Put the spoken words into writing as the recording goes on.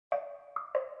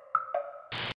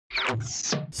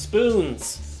Spoons.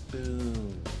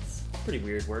 Spoons. Pretty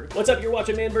weird word. What's up? You're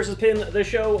watching Man vs. Pin, the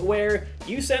show where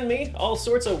you send me all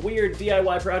sorts of weird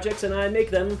DIY projects and I make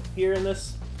them here in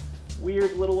this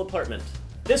weird little apartment.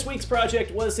 This week's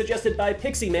project was suggested by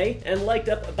Pixie May and liked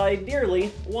up by nearly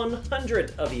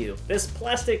 100 of you. This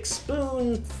plastic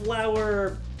spoon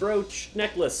flower brooch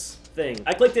necklace thing.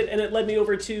 I clicked it and it led me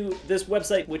over to this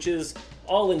website, which is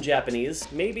all in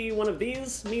Japanese. Maybe one of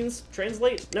these means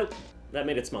translate? Nope. That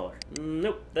made it smaller.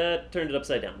 Nope, that turned it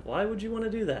upside down. Why would you want to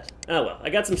do that? Oh well, I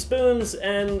got some spoons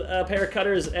and a pair of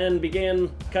cutters and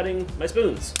began cutting my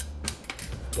spoons.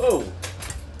 Whoa,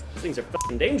 these things are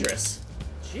fucking dangerous.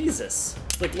 Jesus,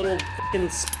 it's like little fucking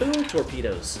spoon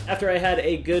torpedoes. After I had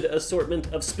a good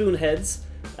assortment of spoon heads,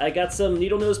 I got some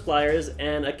needle nose pliers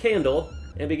and a candle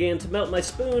and began to melt my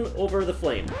spoon over the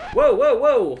flame. Whoa, whoa,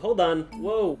 whoa, hold on.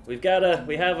 Whoa, we had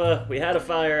a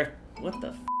fire. What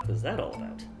the f was that all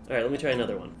about? All right, let me try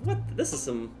another one. What? This is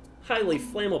some highly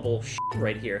flammable shit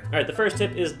right here. All right, the first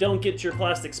tip is don't get your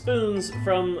plastic spoons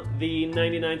from the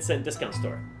 99-cent discount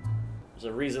store. There's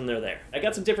a reason they're there. I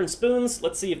got some different spoons.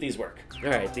 Let's see if these work.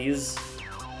 All right, these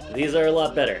are a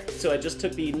lot better. So I just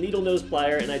took the needle nose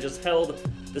plier and I just held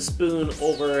the spoon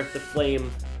over the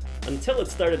flame until it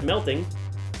started melting.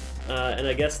 And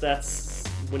I guess that's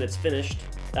when it's finished.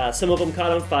 Some of them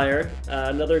caught on fire.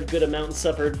 Another good amount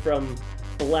suffered from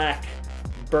black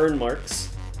burn marks,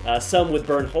 some with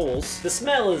burn holes. The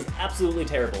smell is absolutely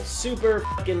terrible. Super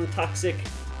fucking toxic,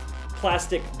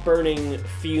 plastic burning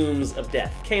fumes of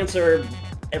death. Cancer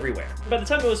everywhere. By the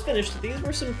time it was finished, these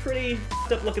were some pretty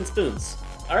f***ed up looking spoons.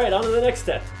 All right, on to the next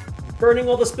step. Burning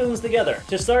all the spoons together.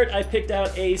 To start, I picked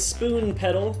out a spoon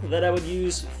pedal that I would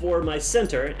use for my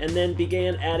center, and then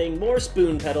began adding more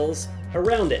spoon pedals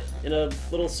around it in a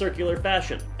little circular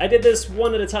fashion. I did this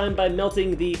one at a time by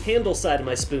melting the handle side of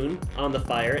my spoon on the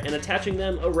fire and attaching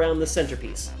them around the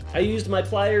centerpiece. I used my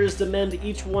pliers to mend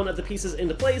each one of the pieces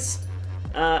into place.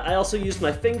 I also used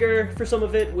my finger for some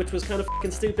of it, which was kind of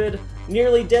fucking stupid.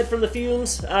 Nearly dead from the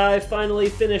fumes, I finally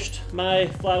finished my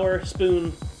flower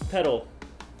spoon pedal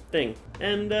thing.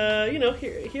 And, you know,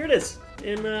 here it is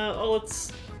in all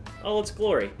its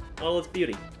glory, all its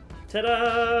beauty.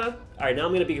 Ta-da! Alright, now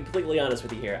I'm gonna be completely honest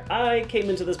with you here. I came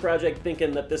into this project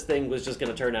thinking that this thing was just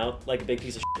gonna turn out like a big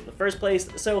piece of shit in the first place,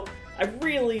 so I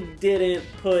really didn't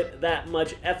put that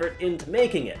much effort into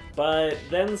making it. But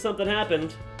then something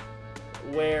happened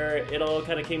where it all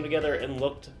kind of came together and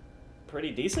looked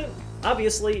pretty decent.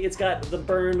 Obviously, it's got the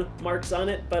burn marks on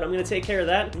it, but I'm gonna take care of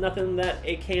that. Nothing that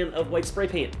a can of white spray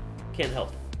paint can't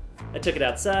help. I took it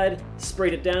outside,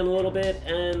 sprayed it down a little bit,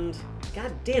 and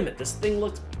god damn it, this thing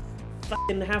looked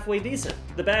fucking halfway decent.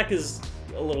 The back is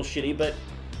a little shitty, but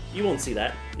you won't see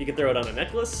that. You can throw it on a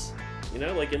necklace, you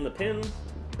know, like in the pin.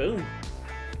 Boom.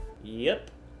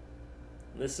 Yep.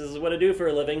 This is what I do for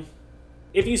a living.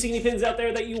 If you see any pins out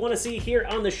there that you want to see here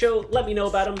on the show, let me know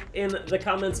about them in the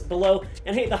comments below.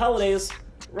 And hey, the holidays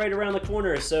right around the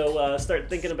corner, so start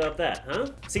thinking about that, huh?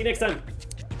 See you next time.